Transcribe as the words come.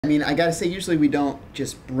I mean, I gotta say, usually we don't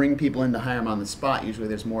just bring people in to hire them on the spot. Usually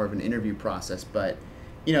there's more of an interview process. But,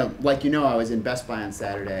 you know, like I was in Best Buy on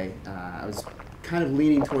Saturday. I was kind of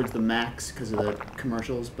leaning towards the Macs because of the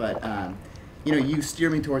commercials, but, you know, you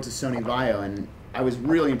steered me towards the Sony Vaio, and I was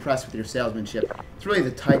really impressed with your salesmanship. It's really the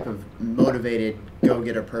type of motivated,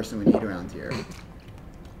 go-getter person we need around here.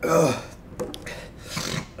 Ugh.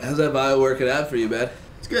 How's that Vaio working out for you, man?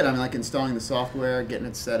 It's good. I mean, like installing the software, getting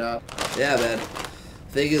it set up. Yeah, man.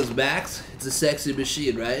 Thing is, Macs, it's a sexy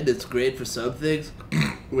machine, right? It's great for some things.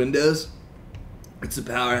 Windows, it's a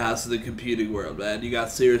powerhouse of the computing world, man. You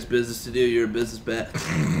got serious business to do. You're a businessman.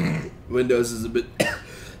 Windows is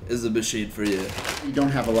a machine for you. You don't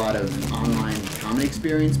have a lot of online comedy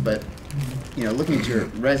experience, but you know, looking at your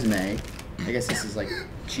resume, I guess this is like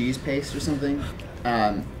cheese paste or something.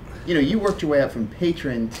 You know, you worked your way up from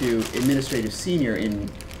patron to administrative senior in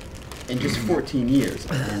just 14 years,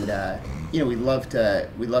 and you know, we'd love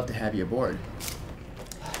to have you aboard.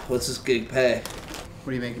 What's this gig pay?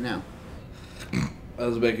 What are you making now? I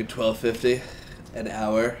was making $12.50 an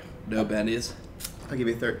hour, no bennies. I'll give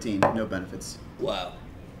you 13, no benefits. Wow.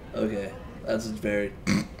 Okay, that's very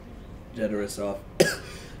generous off.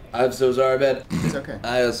 I'm so sorry, man. It's okay.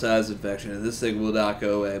 I have a sinus infection, and this thing will not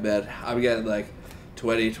go away, man. I'm getting like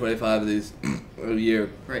 20, 25 of these a year.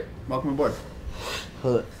 Great. Welcome aboard.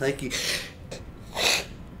 Hold on. Thank you.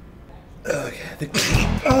 Okay,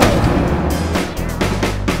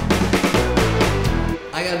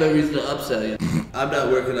 I got no reason to upsell you. I'm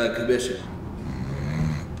not working on commission.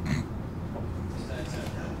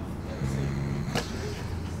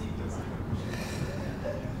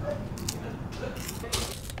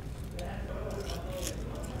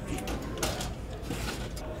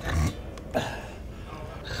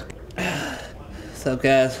 What's up,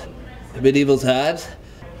 guys? Medieval times?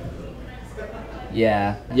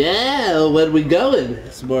 Yeah. Yeah, when we going?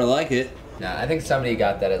 It's more like it. Nah, I think somebody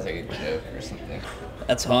got that as like a joke or something.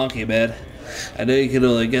 That's honky, man. I know you can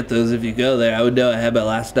only get those if you go there. I would know I had my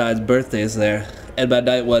last 9's birthdays there. And my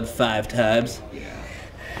night one 5 times.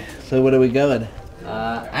 So when are we going?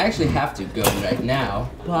 I actually have to go right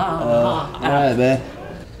now. Alright, man.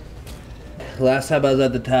 Last time I was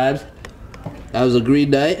at the Times, I was a Green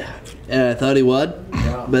Knight, and I thought he won.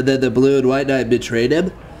 Yeah. But then the Blue and White Knight betrayed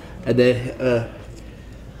him, and they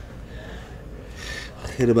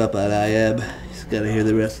hit him up on IM. He's got to hear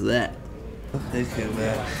the rest of that. Thank you,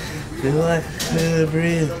 man. Feel like I couldn't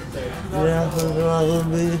breathe. Nothing's wrong with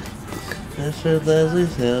me. That's what Leslie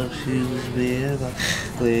tells chooses me and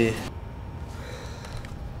my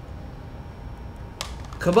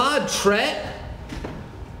Come on, Trent!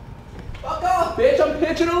 Fuck off, bitch! I'm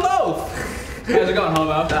pitching a loaf! How's it going,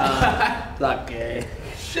 homo? Not gay.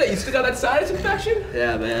 Shit, you still got that sinus infection?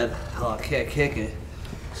 Yeah, man. Oh, I can't kick it.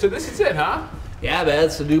 So this is it, huh? Yeah, man,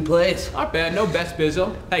 it's a new place. Not bad, no best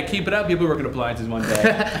bizzle. Hey, keep it up, you'll be working appliances one day.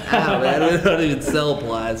 Ah, man, we don't even sell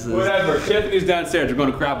appliances. Whatever, Tiffany's downstairs, we're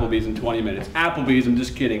going to Crapplebee's in 20 minutes. Applebee's, I'm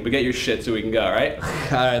just kidding, but get your shit so we can go, alright?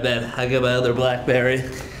 Alright, man, I got my other Blackberry.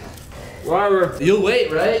 Whatever. You'll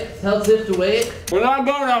wait, right? Tell Tiff to wait? We're not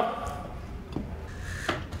going up.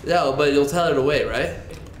 No, but you'll tell her to wait, right?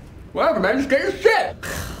 Whatever, man, just get your shit!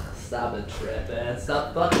 Stop it, Trent, man.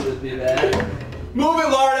 Stop fucking with me, man. Move it,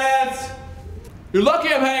 Lawrence! You're lucky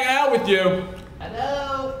I'm hanging out with you. I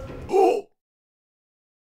know. Ooh.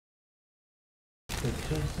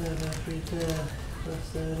 That's